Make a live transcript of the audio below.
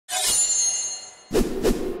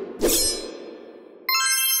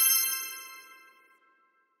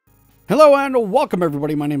Hello and welcome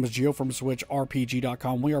everybody, my name is Gio from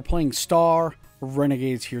Switchrpg.com. We are playing Star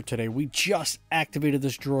Renegades here today. We just activated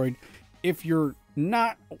this droid. If you're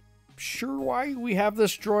not sure why we have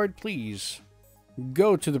this droid, please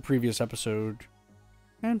go to the previous episode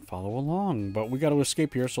and follow along. But we got to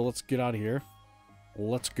escape here, so let's get out of here.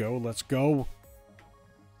 Let's go.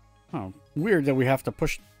 Oh, weird that we have to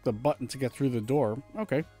push the button to get through the door.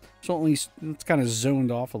 Okay, so at least it's kind of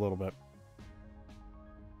zoned off a little bit.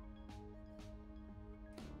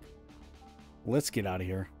 Let's get out of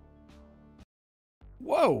here.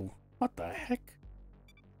 Whoa! What the heck?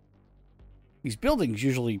 These buildings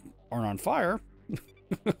usually aren't on fire.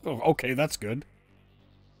 Okay, that's good.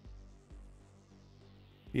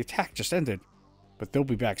 The attack just ended, but they'll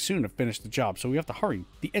be back soon to finish the job, so we have to hurry.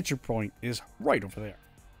 The entry point is right over there.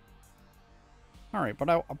 All right,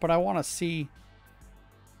 but I want to see.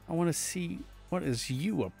 I want to see what is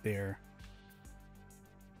you up there.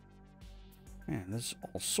 Man, there's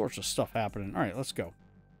all sorts of stuff happening. All right, let's go.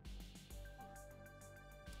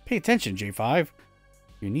 Pay attention, J5.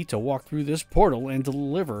 You need to walk through this portal and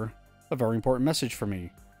deliver a very important message for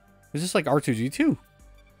me. Is this like R2-D2?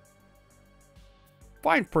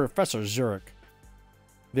 Find Professor Zurich.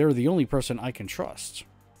 They're the only person I can trust.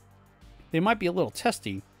 They might be a little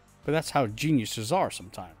testy, but that's how geniuses are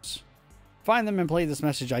sometimes. Find them and play this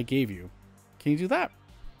message I gave you. Can you do that?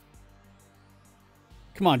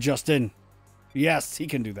 Come on, Justin. Yes, he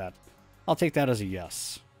can do that. I'll take that as a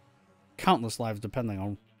yes. Countless lives depending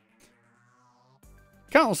on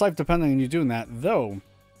you doing that, though.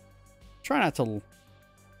 Try not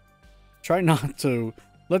to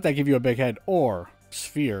let that give you a big head or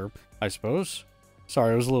sphere, I suppose.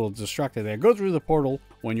 Sorry, I was a little distracted there. Go through the portal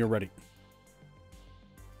when you're ready.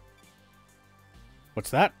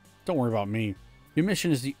 What's that? Don't worry about me. Your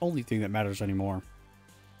mission is the only thing that matters anymore.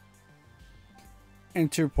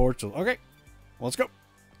 Enter portal. Okay. Let's go.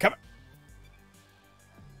 Come on.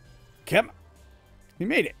 Come on. He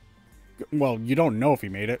made it. Well, you don't know if he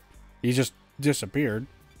made it. He just disappeared.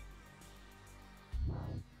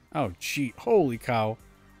 Oh, gee. Holy cow.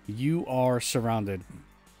 You are surrounded.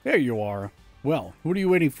 There you are. Well, what are you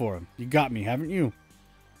waiting for? You got me, haven't you?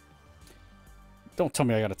 Don't tell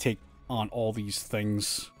me I gotta take on all these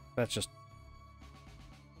things. That just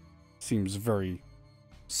seems very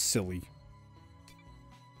silly.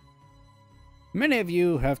 Many of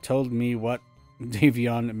you have told me what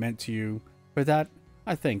Davion meant to you. For that,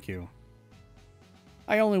 I thank you.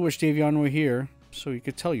 I only wish Davion were here so he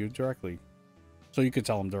could tell you directly. So you could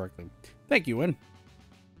tell him directly. Thank you, Win.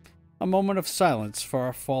 A moment of silence for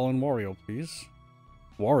our fallen warrior, please.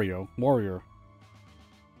 Warrior.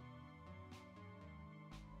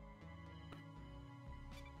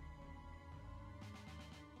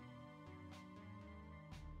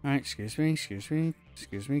 Alright, excuse me.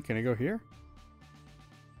 Can I go here?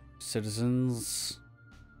 Citizens.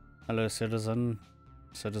 Hello, citizen.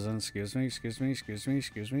 Citizen, excuse me.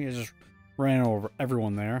 I just ran over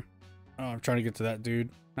everyone there. Oh, I'm trying to get to that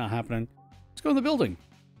dude. Not happening. Let's go in the building.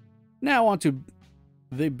 Now on to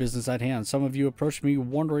the business at hand. Some of you approached me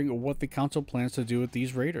wondering what the council plans to do with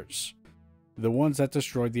these raiders. The ones that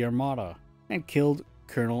destroyed the Armada and killed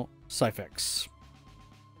Colonel Syphex.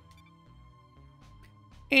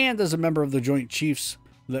 And as a member of the Joint Chiefs,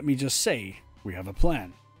 let me just say, we have a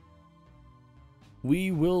plan.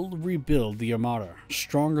 We will rebuild the Armada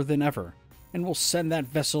stronger than ever, and we'll send that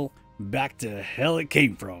vessel back to hell it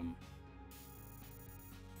came from.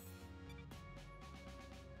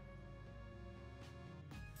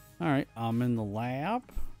 Alright, I'm in the lab.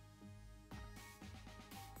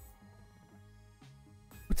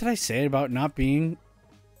 What did I say about not being...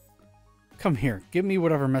 Come here, give me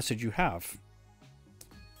whatever message you have.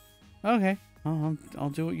 Okay,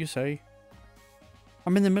 I'll do what you say.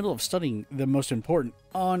 I'm in the middle of studying the most important,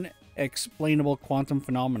 unexplainable quantum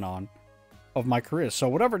phenomenon of my career. So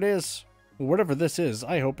whatever it is, whatever this is,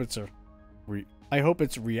 I hope it's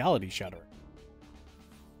reality shattering.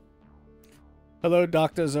 Hello,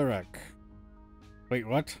 Dr. Zurich. Wait,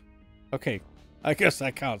 what? Okay, I guess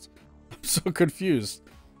that counts. I'm so confused.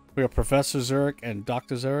 We have Professor Zurich and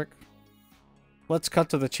Dr. Zurich. Let's cut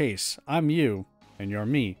to the chase. I'm you, and you're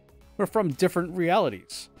me. We're from different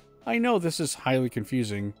realities. I know this is highly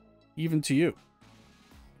confusing, even to you.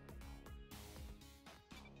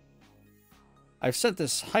 I've sent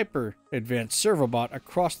this hyper-advanced servobot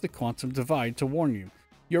across the quantum divide to warn you.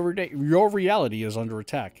 Your reality is under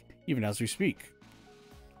attack, even as we speak.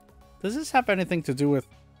 Does this have anything to do with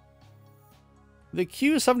the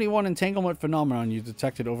Q71 entanglement phenomenon you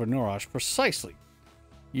detected over Norash? Precisely.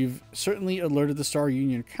 You've certainly alerted the Star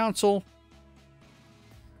Union Council.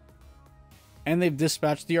 and they've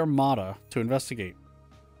dispatched the Armada to investigate.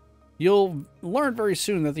 You'll learn very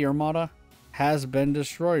soon that the Armada has been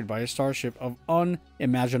destroyed by a starship of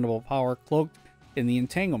unimaginable power cloaked in the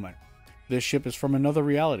entanglement. This ship is from another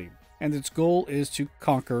reality, and its goal is to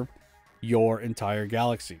conquer your entire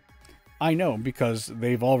galaxy. I know, because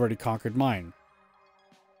they've already conquered mine.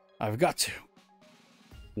 I've got to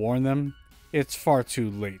warn them, it's far too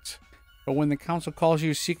late. But when the Council calls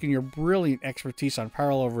you seeking your brilliant expertise on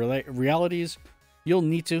parallel realities, you'll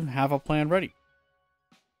need to have a plan ready.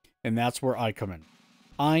 And that's where I come in.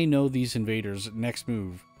 I know these invaders' next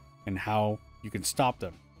move and how you can stop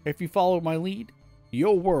them. If you follow my lead,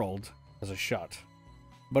 your world has a shot.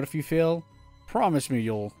 But if you fail, promise me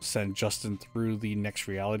you'll send Justin through the next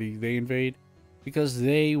reality they invade, because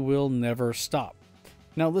they will never stop.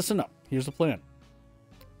 Now listen up, here's the plan.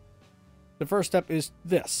 The first step is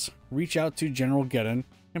this. Reach out to General Geddon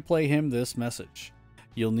and play him this message.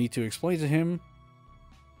 You'll need to explain to him.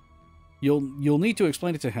 You'll need to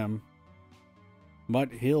explain it to him,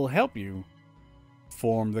 but he'll help you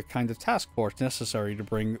form the kind of task force necessary to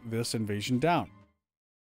bring this invasion down.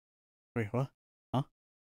 Wait, what? Huh?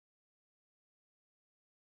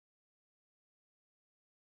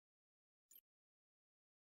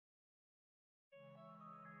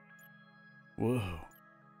 Whoa.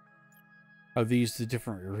 Are these the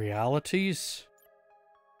different realities?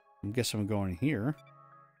 I guess I'm going here.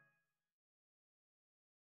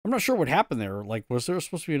 I'm not sure what happened there. Like, was there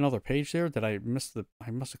supposed to be another page there? Did I miss the...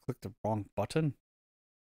 I must have clicked the wrong button.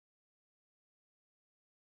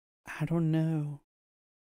 I don't know.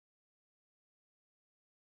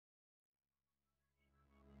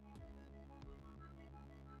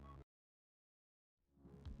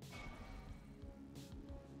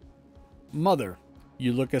 Mother,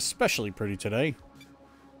 you look especially pretty today.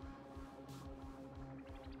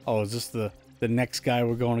 Oh, is this the next guy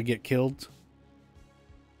we're going to get killed?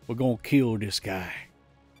 We're going to kill this guy.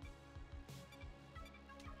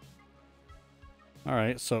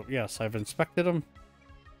 Alright, so yes, I've inspected him.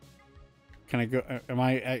 Can I go? Am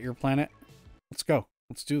I at your planet? Let's go.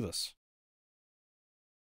 Let's do this.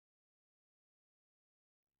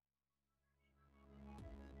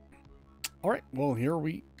 Alright, well, here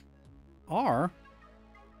we are.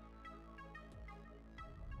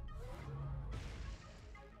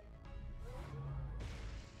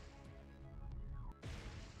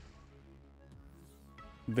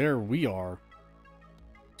 There we are.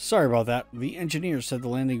 Sorry about that. The engineer said the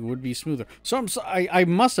landing would be smoother. So I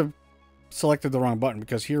must have selected the wrong button,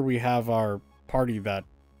 because here we have our party that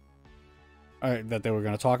they were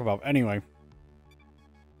going to talk about. Anyway,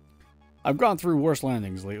 I've gone through worse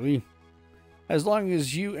landings lately. As long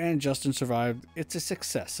as you and Justin survived, it's a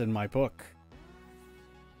success in my book.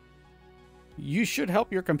 You should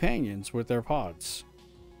help your companions with their pods.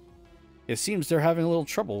 It seems they're having a little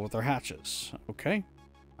trouble with their hatches. Okay,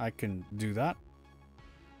 I can do that.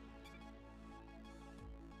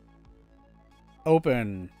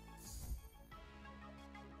 Open.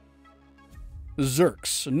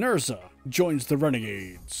 Zerx Nurza joins the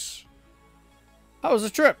Renegades. How was the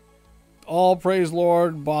trip? All praise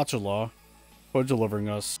Lord Botula for delivering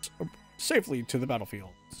us safely to the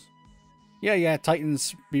battlefields. Yeah,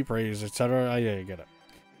 Titans be praised, etc. Yeah, you get it.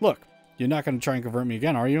 Look, you're not going to try and convert me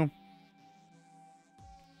again, are you?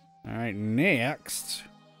 Alright, next.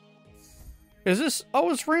 Is this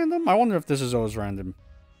always random? I wonder if this is always random.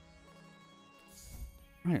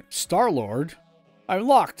 Alright, Star-Lord. I'm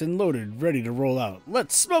locked and loaded, ready to roll out.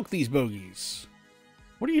 Let's smoke these bogeys.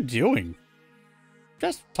 What are you doing?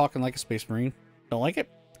 Just talking like a space marine. Don't like it?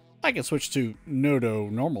 I can switch to Nodo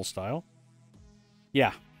normal style.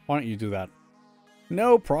 Yeah, why don't you do that?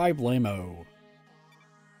 No problemo.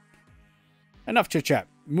 Enough chit-chat.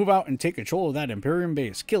 Move out and take control of that Imperium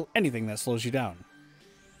base. Kill anything that slows you down.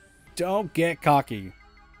 Don't get cocky.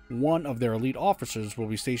 One of their elite officers will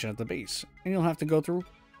be stationed at the base, and you'll have to go through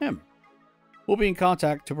him. We'll be in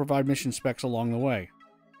contact to provide mission specs along the way.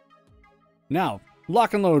 Now,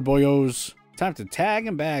 lock and load, boyos. Time to tag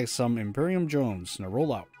and bag some Imperium drones. Now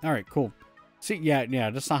roll out. Alright, cool. See, yeah,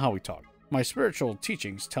 that's not how we talk. My spiritual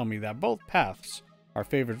teachings tell me that both paths are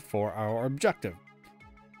favored for our objective.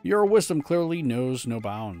 Your wisdom clearly knows no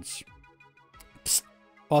bounds. Psst,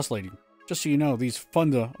 boss lady. Just so you know, these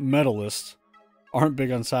fundamentalists aren't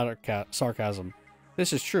big on sarcasm.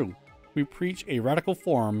 This is true. We preach a radical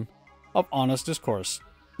form of honest discourse,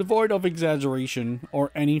 devoid of exaggeration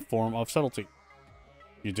or any form of subtlety.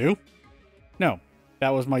 You do? No, that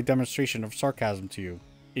was my demonstration of sarcasm to you,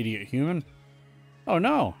 idiot human. Oh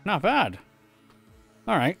no, not bad.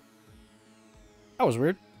 Alright. That was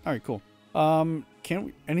weird. Alright, cool. Can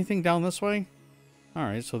we... anything down this way?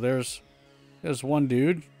 Alright, so there's There's one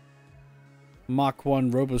dude. Mach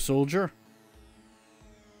 1 Robo-Soldier.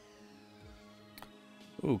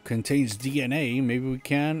 Ooh, contains DNA. Maybe we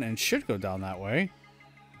can and should go down that way.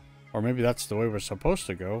 Or maybe that's the way we're supposed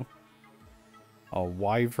to go. A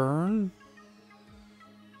wyvern.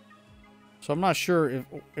 So I'm not sure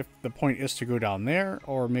if the point is to go down there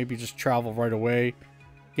or maybe just travel right away.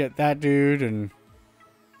 Get that dude and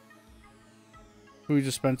food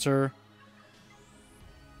dispenser.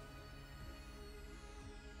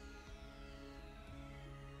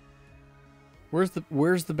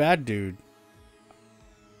 Where's the bad dude?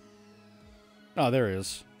 Oh, there he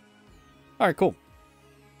is. All right, cool.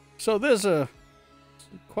 So there's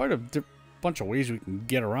quite a bunch of ways we can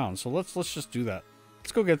get around. So let's just do that.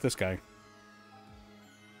 Let's go get this guy.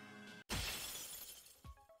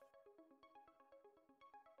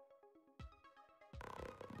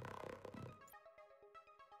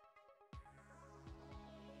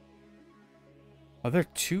 Are there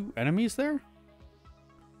 2 enemies there?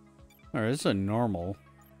 Or is it normal?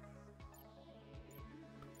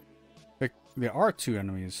 There are 2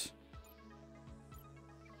 enemies.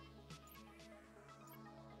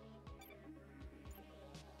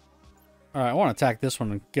 Alright, I want to attack this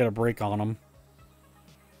one and get a break on him.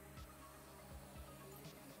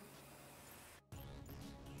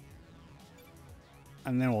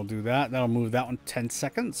 And then we'll do that. That'll move that one 10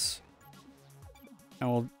 seconds.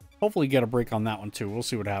 And we'll hopefully get a break on that one too. We'll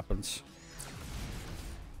see what happens.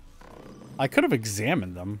 I could have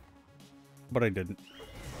examined them, but I didn't.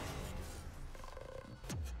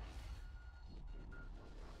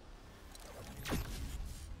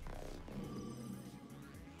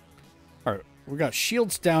 Alright, we got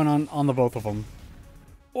shields down on the both of them.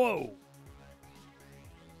 Whoa!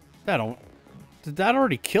 Did that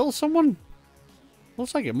already kill someone?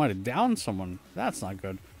 Looks like it might have downed someone. That's not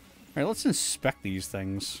good. Alright, let's inspect these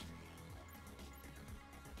things.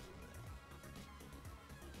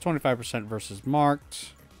 25% versus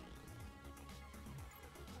marked.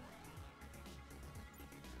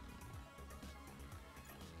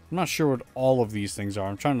 I'm not sure what all of these things are.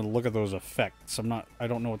 I'm trying to look at those effects. I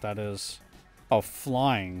don't know what that is. Oh,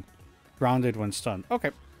 flying. Grounded when stunned. Okay.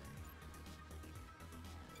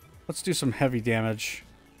 Let's do some heavy damage.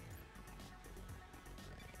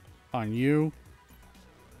 On you.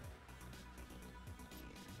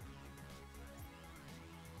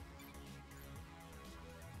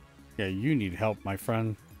 Yeah, you need help, my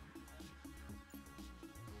friend.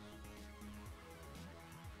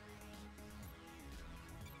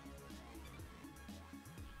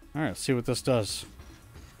 Alright, let's see what this does.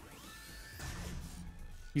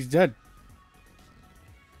 He's dead.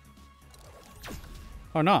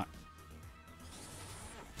 Or not.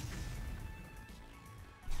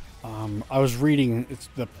 I was reading,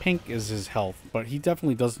 the pink is his health, but he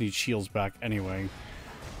definitely does need shields back anyway.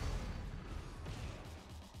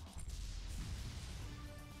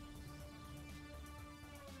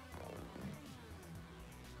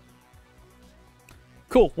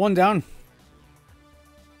 Cool, one down.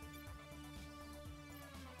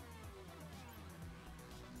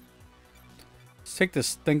 Let's take this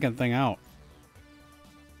stinking thing out.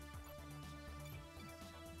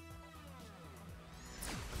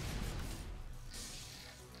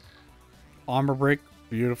 Armor break,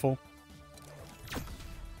 beautiful.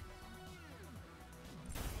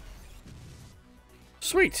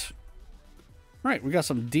 Sweet. Right, we got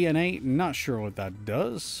some DNA. Not sure what that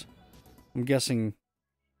does. I'm guessing...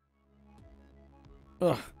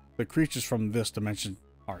 Ugh, the creatures from this dimension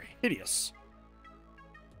are hideous.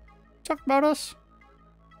 Talk about us?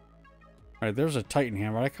 Alright, there's a Titan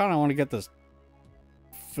hammer. I kind of want to get this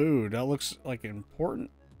food. That looks like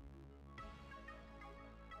important.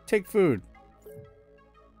 Take food.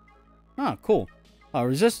 Ah, cool.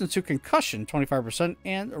 Resistance to concussion, 25%,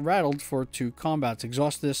 and rattled for 2 combats.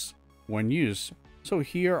 Exhaust this when used. So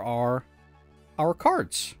here are our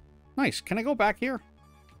cards. Nice. Can I go back here?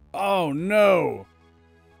 Oh, no.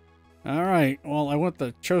 Alright. Well,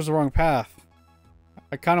 chose the wrong path.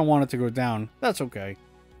 I kind of wanted to go down. That's okay.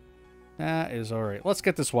 That is alright. Let's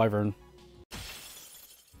get this wyvern.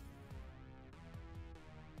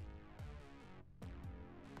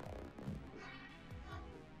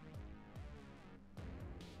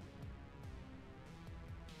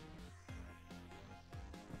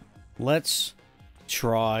 Let's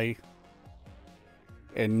try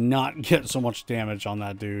and not get so much damage on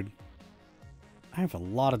that dude. I have a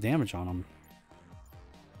lot of damage on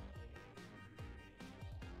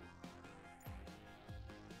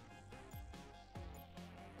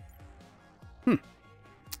him.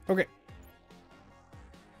 Okay.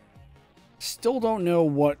 Still don't know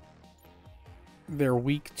what they're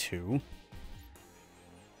weak to.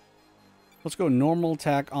 Let's go normal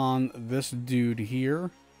attack on this dude here.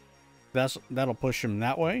 That'll push him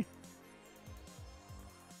that way.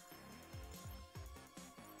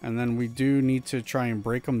 And then we do need to try and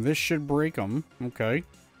break him. This should break him. Okay.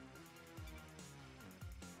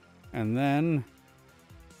 And then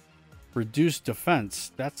reduce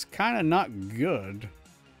defense. That's kind of not good.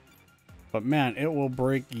 But man, it will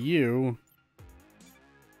break you.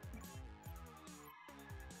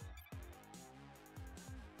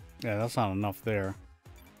 Yeah, that's not enough there.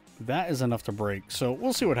 That is enough to break. So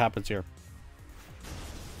we'll see what happens here.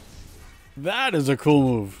 That is a cool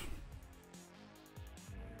move.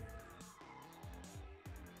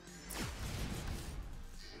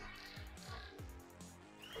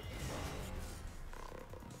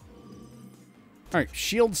 Alright,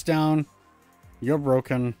 shield's down. You're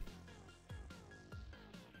broken.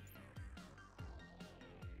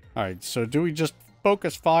 Alright, so do we just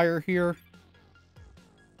focus fire here?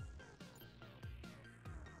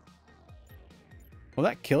 Will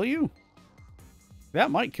that kill you?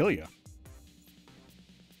 That might kill you.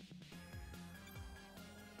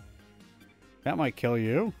 That might kill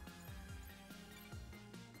you.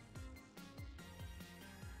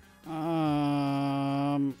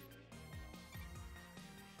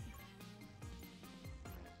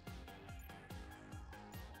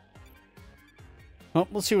 Well,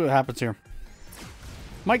 let's see what happens here.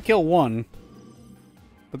 Might kill one,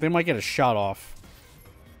 but they might get a shot off.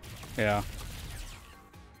 Yeah.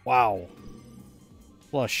 Wow.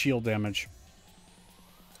 A lot of shield damage.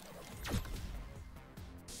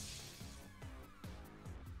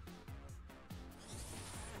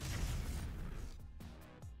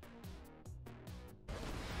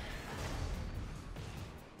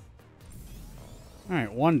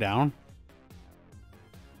 Alright, one down.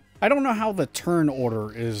 I don't know how the turn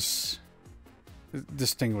order is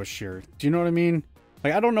distinguished here. Do you know what I mean?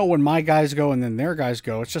 Like, I don't know when my guys go and then their guys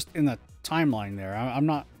go. It's just in the timeline there. I'm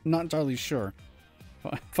not entirely sure.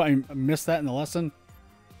 If I missed that in the lesson.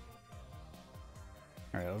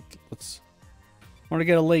 Alright, let's... I want to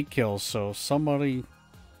get a late kill, so somebody...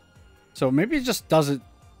 So maybe it just doesn't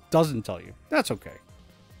tell you. That's okay.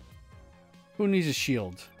 Who needs a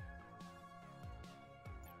shield?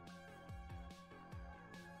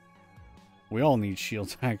 We all need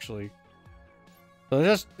shields, actually. So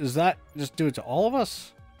just do it to all of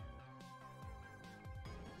us?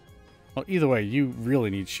 Well, either way, you really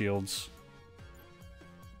need shields.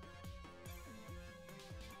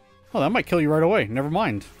 Oh, that might kill you right away. Never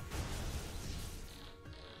mind.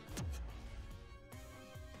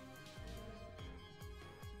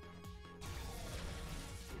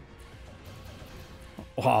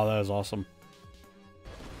 Wow, that is awesome.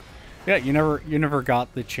 Yeah, you never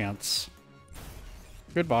got the chance.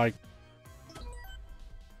 Goodbye.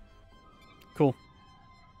 Cool.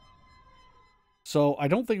 So, I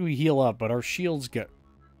don't think we heal up, but our shields get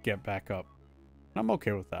back up. I'm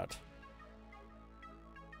okay with that.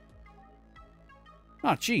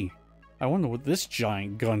 Ah, gee. I wonder what this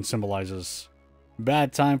giant gun symbolizes.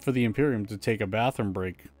 Bad time for the Imperium to take a bathroom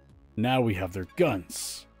break. Now we have their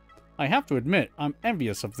guns. I have to admit, I'm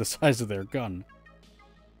envious of the size of their gun.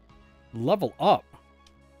 Level up.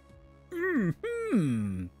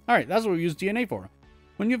 Alright, that's what we use DNA for.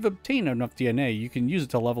 When you've obtained enough DNA, you can use it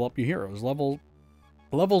to level up your heroes.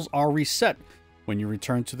 Levels are reset when you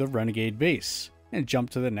return to the Renegade base and jump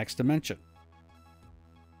to the next dimension.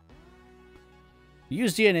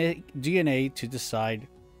 Use DNA to decide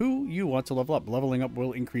who you want to level up. Leveling up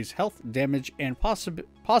will increase health, damage, and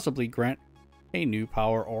possibly grant a new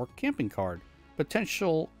power or camping card.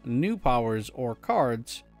 Potential new powers or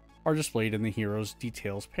cards are displayed in the Heroes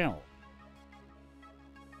Details panel.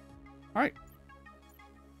 Alright.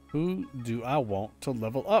 Who do I want to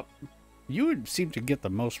level up? You would seem to get the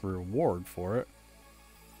most reward for it.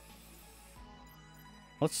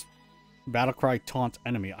 Let's Battlecry taunt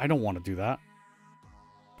enemy. I don't want to do that.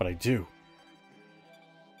 But I do.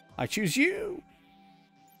 I choose you!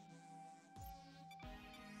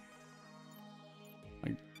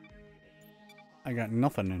 I got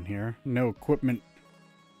nothing in here. No equipment.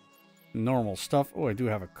 Normal stuff. Oh, I do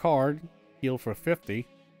have a card. Heal for 50.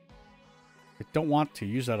 I don't want to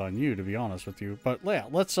use that on you, to be honest with you. But yeah,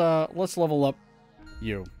 let's level up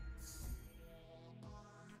you.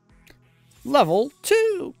 Level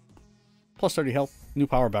 2! Plus 30 health. New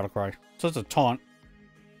power Battlecry. So it's a taunt.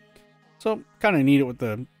 So, kind of need it with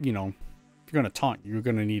the, you know, if you're going to taunt, you're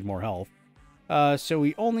going to need more health. So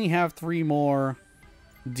we only have 3 more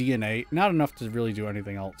DNA. Not enough to really do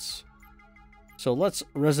anything else. So let's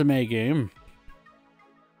resume game.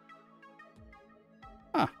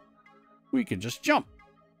 We can just jump.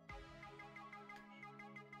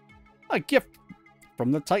 A gift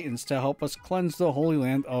from the Titans to help us cleanse the Holy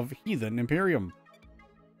Land of Heathen Imperium.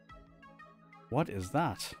 What is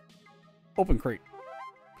that? Open crate.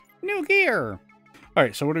 New gear!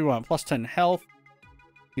 Alright, so what do we want? Plus 10 health.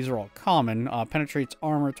 These are all common. Penetrates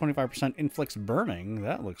armor, 25% inflicts burning.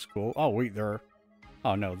 That looks cool. Oh, wait, there are...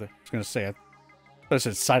 Oh, no, I was going to say it. This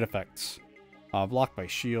is side effects. Blocked by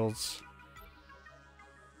shields.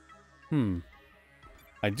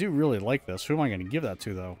 I do really like this. Who am I going to give that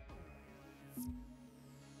to, though?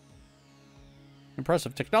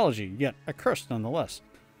 Impressive technology, yet a curse nonetheless.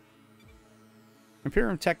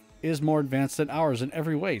 Imperium tech is more advanced than ours in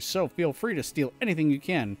every way, so feel free to steal anything you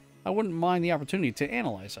can. I wouldn't mind the opportunity to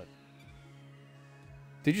analyze it.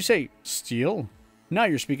 Did you say steal? Now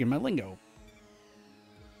you're speaking my lingo.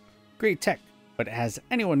 Great tech, but has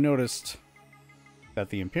anyone noticed that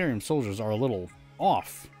the Imperium soldiers are a little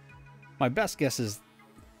off? My best guess is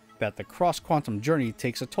that the cross-quantum journey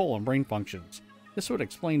takes a toll on brain functions. This would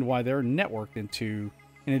explain why they're networked into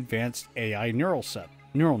an advanced AI neural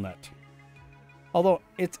net. Although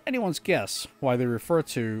it's anyone's guess why they refer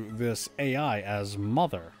to this AI as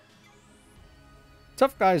Mother.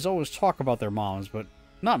 Tough guys always talk about their moms, but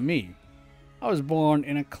not me. I was born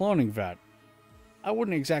in a cloning vat. I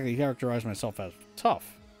wouldn't exactly characterize myself as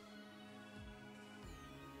tough.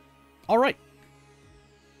 Alright.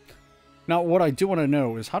 Now, what I do want to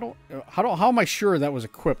know is how am I sure that was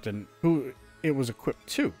equipped and who it was equipped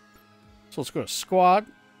to? So let's go to squad.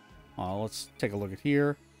 Let's take a look at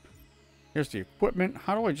here. Here's the equipment.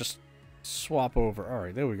 How do I just swap over?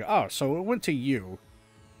 Alright, there we go. Oh, so it went to you.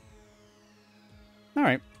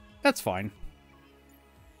 Alright, that's fine.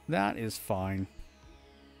 That is fine.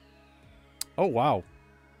 Oh, wow.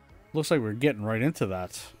 Looks like we're getting right into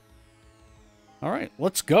that. Alright,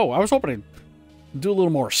 let's go. I was hoping to do a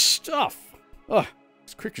little more stuff. Ugh,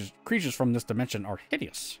 these creatures from this dimension are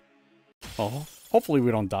hideous. Well, hopefully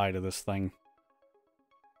we don't die to this thing.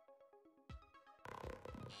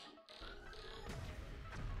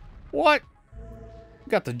 What?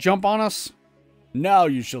 Got the jump on us? Now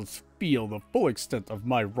you shall feel the full extent of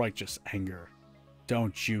my righteous anger.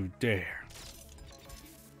 Don't you dare.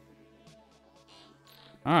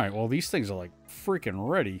 Alright, well these things are like freaking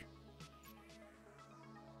ready.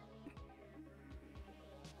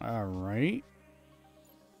 Alright.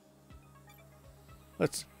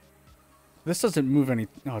 This doesn't move any...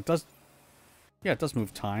 No, it does... Yeah, it does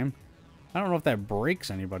move time. I don't know if that breaks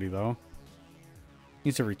anybody, though.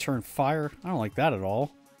 Needs to return fire. I don't like that at all.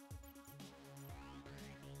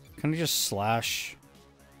 Can I just slash?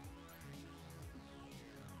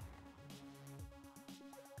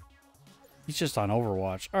 He's just on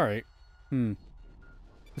Overwatch. Alright. Let's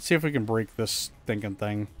see if we can break this stinking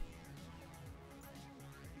thing.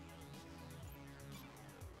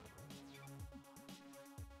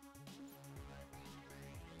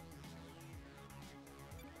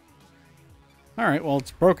 Alright, well, it's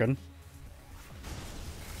broken.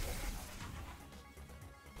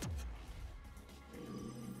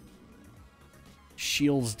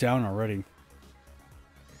 Shield's down already.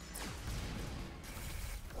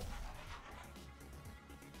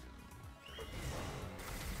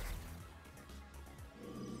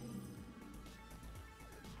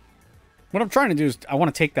 What I'm trying to do is I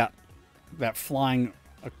want to take that flying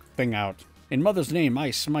thing out. In Mother's name, I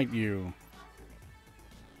smite you.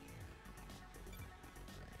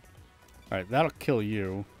 Alright, that'll kill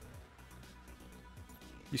you.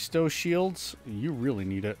 Bestow shields? You really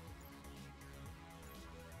need it.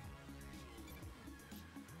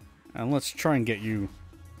 And let's try and get you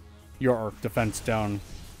your defense down.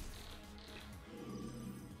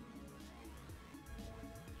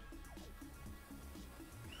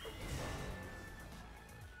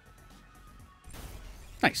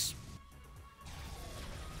 Nice.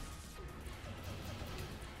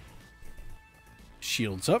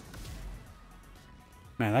 Shields up.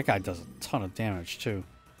 Man, that guy does a ton of damage, too.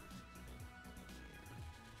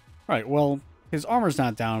 Alright, well, his armor's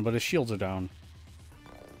not down, but his shields are down.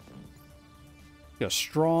 A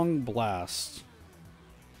strong blast.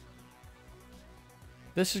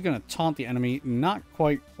 This is going to taunt the enemy. Not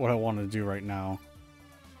quite what I want to do right now.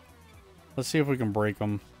 Let's see if we can break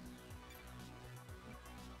them.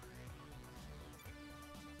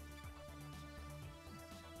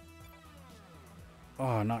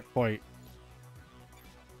 Oh, not quite.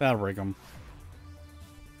 That'll break them.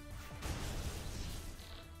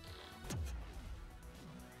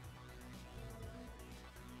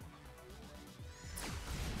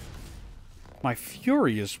 My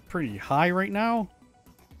fury is pretty high right now.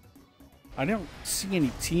 I don't see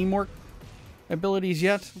any teamwork abilities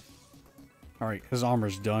yet. Alright, his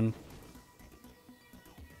armor's done.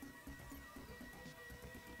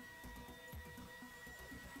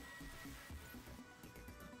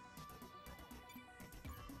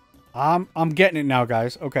 I'm getting it now,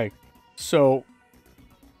 guys. Okay. So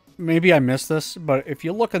maybe I missed this, but if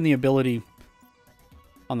you look on the ability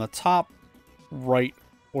on the top right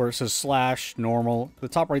where it says slash normal, the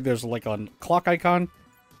top right there's like a clock icon.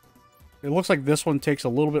 It looks like this one takes a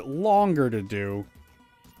little bit longer to do.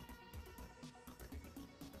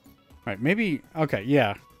 Right, maybe... Okay,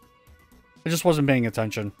 yeah. I just wasn't paying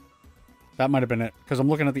attention. That might have been it. Because I'm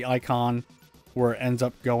looking at the icon where it ends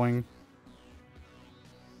up going.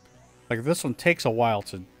 Like, this one takes a while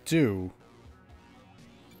to do.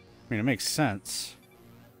 I mean, it makes sense.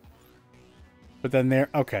 But then there...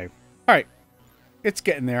 Okay. Alright. It's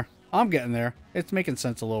getting there. I'm getting there. It's making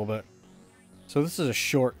sense a little bit. So this is a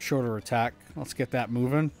shorter attack. Let's get that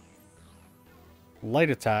moving. Light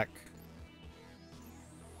attack.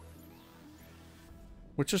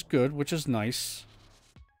 Which is good, which is nice.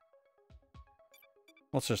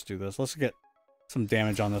 Let's just do this. Let's get some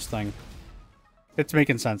damage on this thing. It's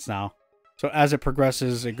making sense now. So as it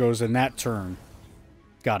progresses, it goes in that turn.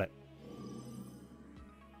 Got it.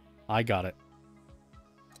 I got it.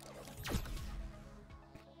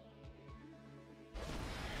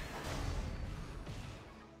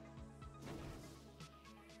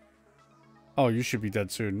 Oh, you should be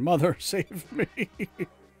dead soon. Mother, save me.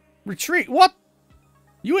 Retreat? What?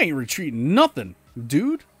 You ain't retreating nothing,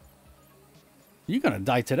 dude. You're gonna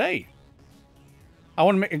die today. I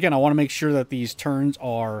want to make sure that these turns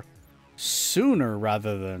are sooner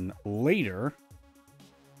rather than later.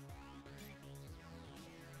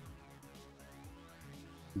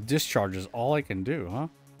 Discharge is all I can do, huh?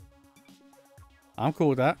 I'm cool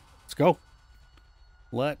with that. Let's go.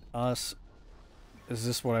 Let us... Is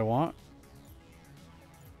this what I want?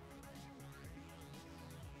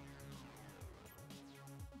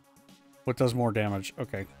 What does more damage?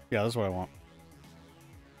 Okay. Yeah, that's what I want.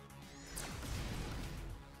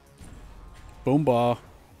 Boomba.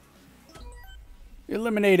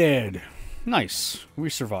 Eliminated. Nice. We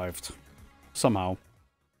survived. Somehow.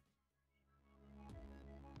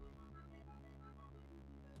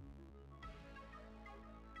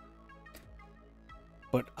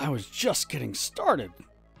 But I was just getting started.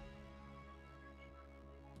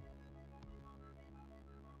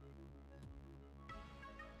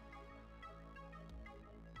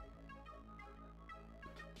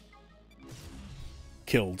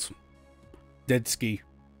 Killed. Dead ski.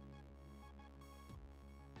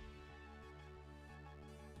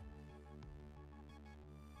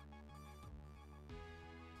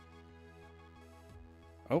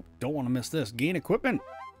 Oh, don't want to miss this. Gain equipment.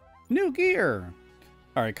 New gear.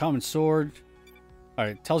 Alright, common sword.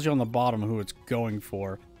 Alright, tells you on the bottom who it's going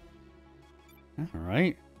for.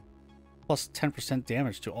 Alright. Plus 10%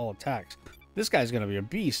 damage to all attacks. This guy's going to be a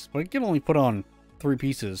beast, but it can only put on 3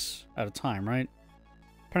 pieces at a time, right?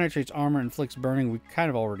 Penetrates armor, inflicts burning. We kind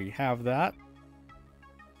of already have that.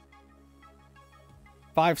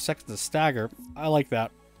 5 seconds to stagger. I like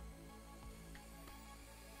that.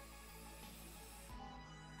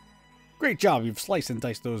 Great job. You've sliced and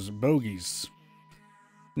diced those bogeys.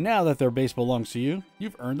 Now that their base belongs to you,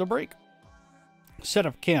 you've earned a break. Set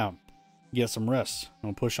up camp. Get some rest. And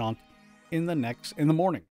we'll push on in the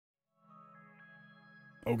morning.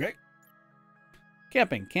 Okay.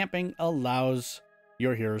 Camping. Camping allows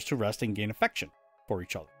your heroes to rest and gain affection for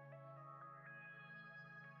each other.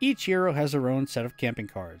 Each hero has their own set of camping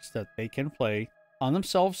cards that they can play on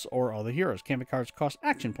themselves or other heroes. Camping cards cost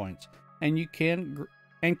action points, and you can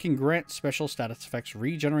grant special status effects,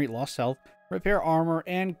 regenerate lost health, repair armor,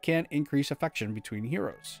 and can increase affection between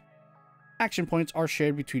heroes. Action points are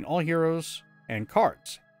shared between all heroes, and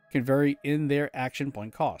cards can vary in their action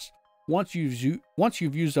point cost. Once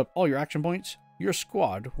you've used up all your action points, your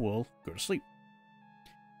squad will go to sleep.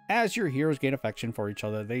 As your heroes gain affection for each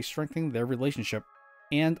other, they strengthen their relationship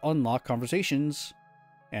and unlock conversations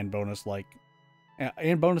and bonuses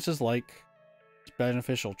like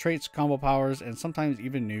beneficial traits, combo powers, and sometimes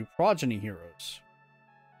even new progeny heroes.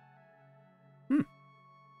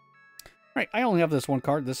 Right, I only have this one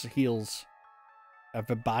card. This heals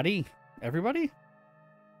everybody. Everybody?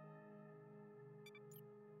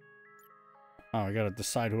 Oh, I gotta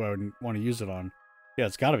decide who I would want to use it on. Yeah,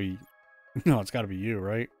 it's gotta be... No, it's gotta be you,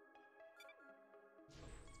 right?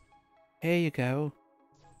 Here you go.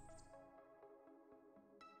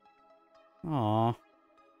 Aww.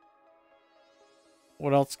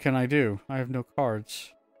 What else can I do? I have no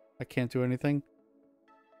cards. I can't do anything.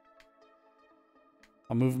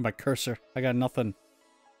 I'm moving my cursor. I got nothing.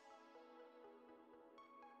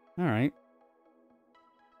 Alright.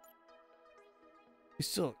 You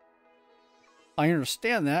still... I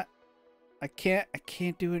understand that. I can't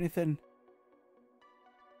do anything.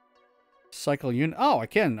 Cycle unit. Oh, I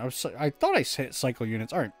can. I thought I said cycle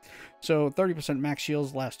units. All right. So 30% max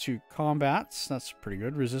shields last 2 combats. That's pretty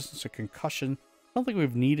good. Resistance to concussion. I don't think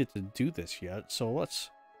we've needed to do this yet. So let's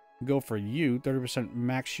go for you. 30%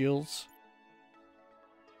 max shields.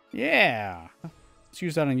 Yeah. Let's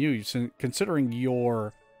use that on you. Considering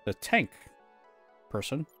you're the tank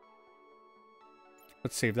person.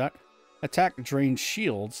 Let's save that. Attack drain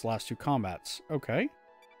shields last 2 combats. Okay.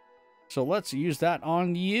 So let's use that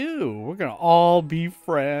on you. We're going to all be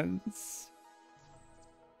friends.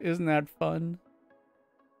 Isn't that fun?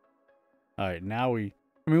 All right, now we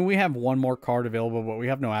have one more card available, but we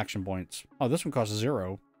have no action points. Oh, this one costs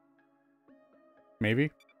 0.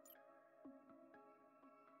 Maybe?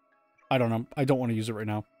 I don't know. I don't want to use it right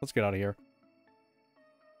now. Let's get out of here.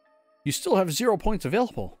 You still have 0 points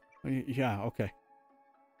available. Yeah, okay.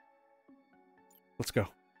 Let's go.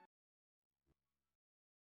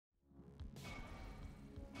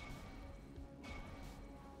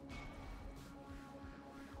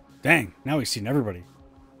 Dang, now he's seen everybody.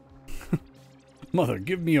 Mother,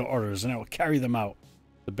 give me your orders and I will carry them out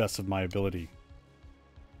the best of my ability.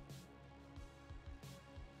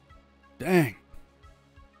 Dang.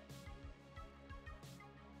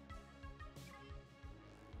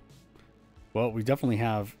 Well, we definitely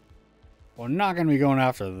have... We're not going to be going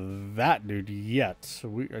after that dude yet.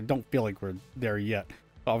 So I don't feel like we're there yet.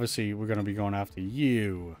 Obviously, we're going to be going after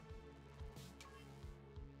you.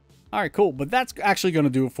 Alright, cool. But that's actually going to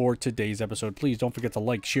do it for today's episode. Please don't forget to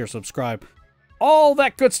like, share, subscribe, all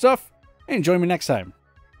that good stuff. And join me next time.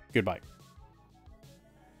 Goodbye.